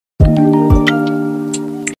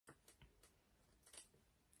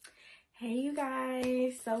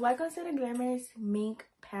so welcome to the Glamorous Mink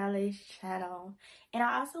Palace channel. And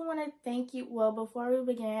I also want to thank you, well, before we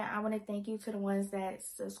begin, I want to thank you to the ones that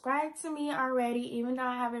subscribed to me already, even though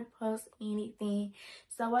I haven't posted anything.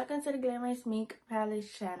 So welcome to the Glamorous Mink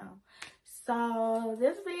Palace channel. So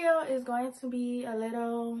this video is going to be a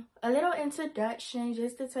little introduction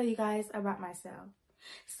just to tell you guys about myself.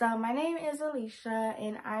 So my name is Alicia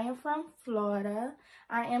and I am from Florida.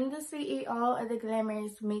 I am the CEO of the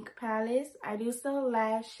Glamorous Mink Palace. I do sell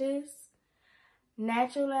lashes,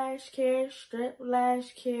 natural lash care, strip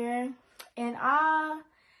lash care, and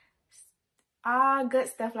all good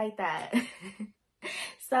stuff like that.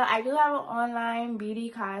 So I do have an online beauty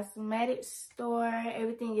cosmetic store.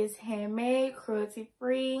 Everything is handmade, cruelty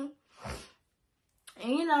free,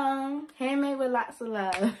 and you know, handmade with lots of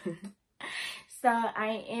love. So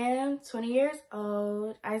I am 20 years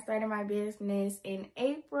old. I started my business in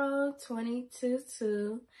April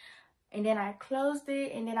 2022, and then I closed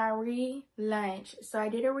it, and then I relaunched. So I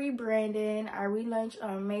did a rebranding. I relaunched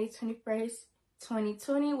on May 21st,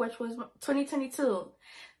 2022,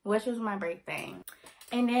 which was my birthday.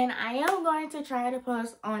 And then I am going to try to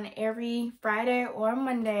post on every Friday or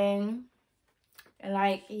Monday.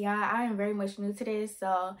 Like, y'all, I am very much new to this,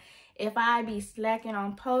 so if I be slacking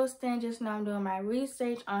on posting, just know I'm doing my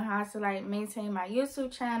research on how to like maintain my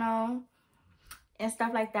YouTube channel and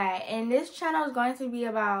stuff like that. And this channel is going to be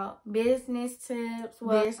about business tips,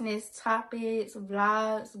 business topics,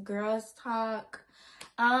 vlogs, girls talk.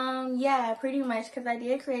 Yeah, pretty much, because I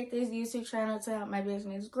did create this YouTube channel to help my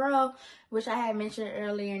business grow, which I had mentioned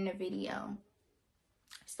earlier in the video.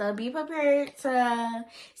 So be prepared to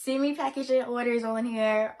see me packaging orders on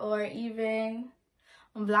here, or even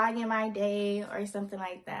vlogging my day or something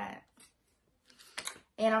like that.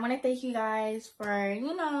 And I want to thank you guys for,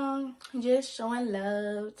 you know, just showing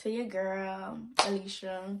love to your girl,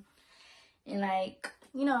 Alicia. And like,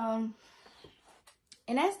 you know,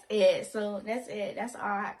 and that's it. So that's it. That's all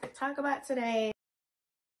I have to talk about today.